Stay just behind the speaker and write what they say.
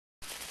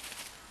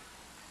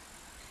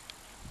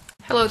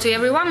Hello to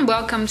everyone,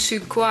 welcome to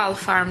Quail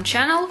Farm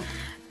channel.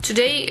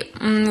 Today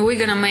we're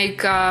gonna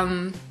make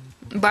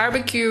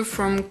barbecue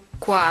from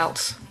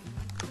quails.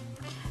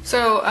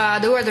 So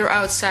the weather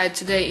outside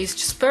today is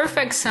just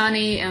perfect,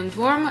 sunny and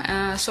warm,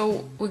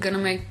 so we're gonna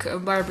make a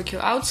barbecue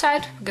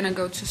outside. We're gonna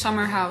go to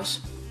summer house.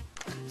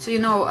 So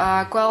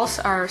quails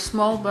are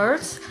small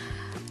birds,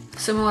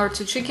 similar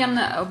to chicken,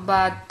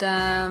 but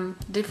the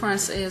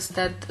difference is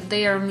that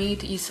their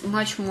meat is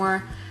much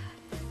more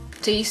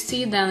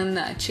tasty than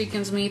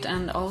chicken's meat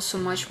and also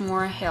much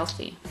more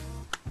healthy.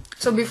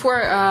 So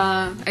before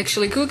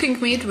actually cooking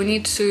meat, we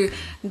need to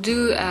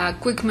do a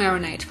quick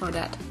marinade for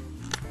that.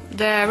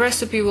 The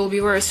recipe will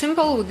be very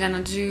simple. We're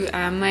gonna do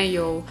a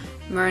mayo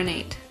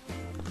marinade.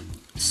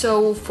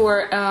 So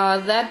for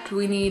that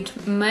we need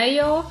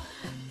mayo,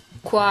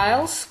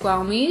 quail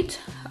meat,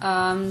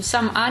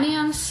 some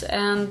onions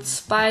and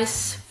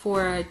spice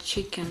for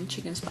chicken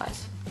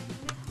spice.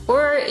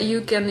 Or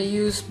you can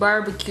use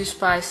barbecue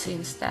spice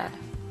instead.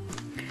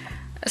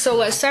 So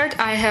let's start.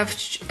 I have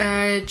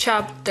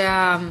chopped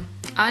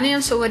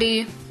onions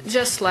already,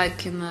 just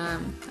like in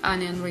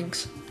onion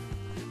rings.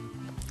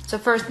 So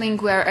first thing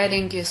we are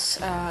adding is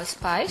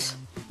spice.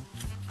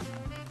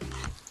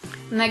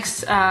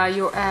 Next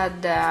you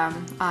add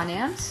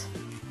onions,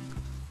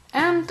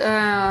 and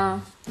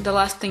the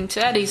last thing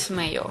to add is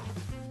mayo.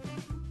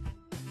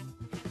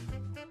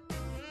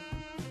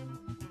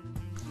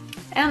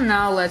 And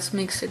now let's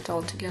mix it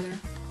all together.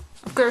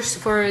 Of course,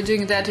 for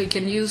doing that you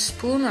can use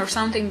spoon or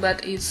something,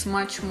 but it's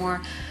much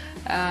more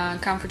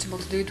comfortable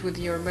to do it with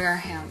your bare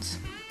hands.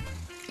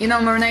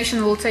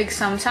 Marination will take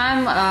some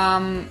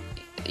time.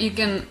 You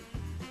can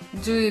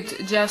do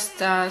it just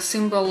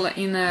simple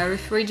in a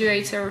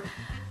refrigerator.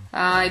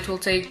 It will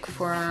take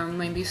for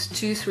maybe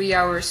 2-3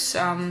 hours.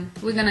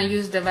 We're gonna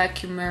use the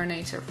vacuum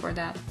marinator for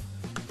that.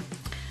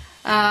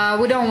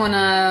 We don't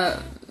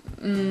wanna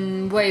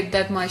wait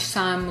that much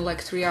time,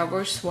 like 3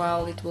 hours,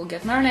 while it will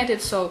get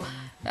marinated, so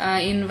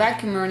in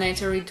vacuum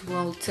marinator it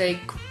will take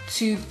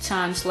 2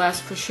 times less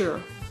for sure.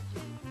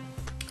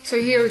 So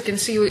here you can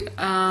see we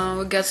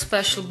got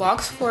special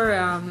box for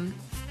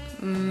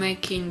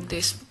making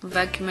this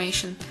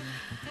vacuumation,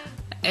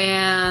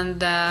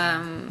 and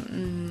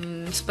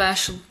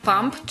special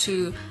pump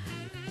to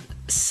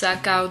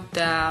suck out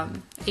the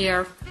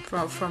air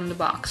from the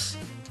box.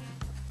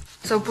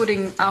 So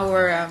putting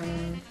our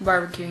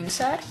barbecue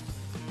inside,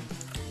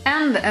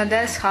 and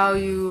that's how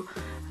you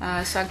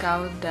suck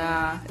out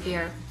the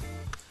air.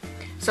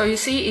 So you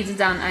see, it's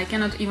done. I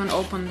cannot even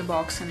open the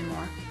box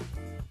anymore.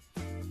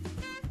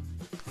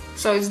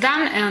 So it's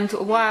done, and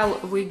while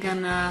we're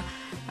gonna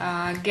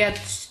get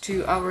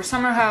to our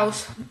summer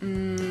house,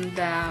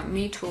 the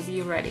meat will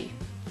be ready.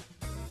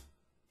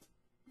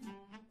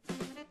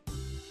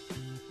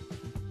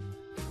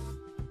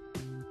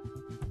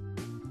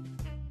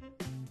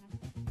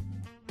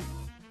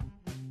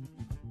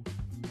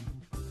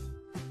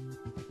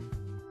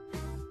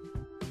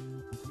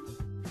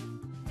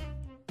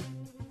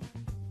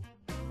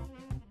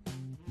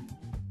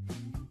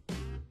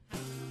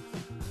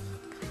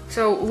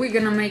 So we're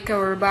gonna make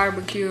our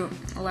barbecue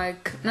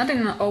like not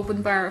in an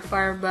open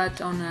fire, but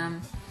on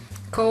a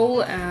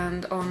coal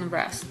and on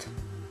rest.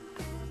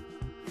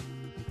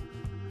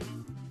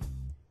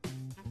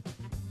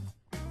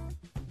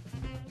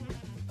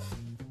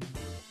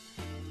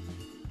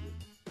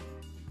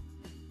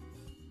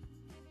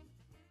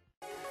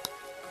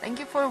 Thank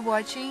you for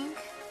watching.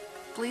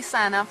 Please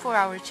sign up for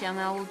our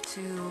channel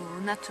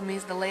not to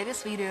miss the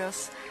latest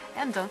videos,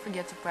 and don't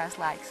forget to press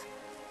likes.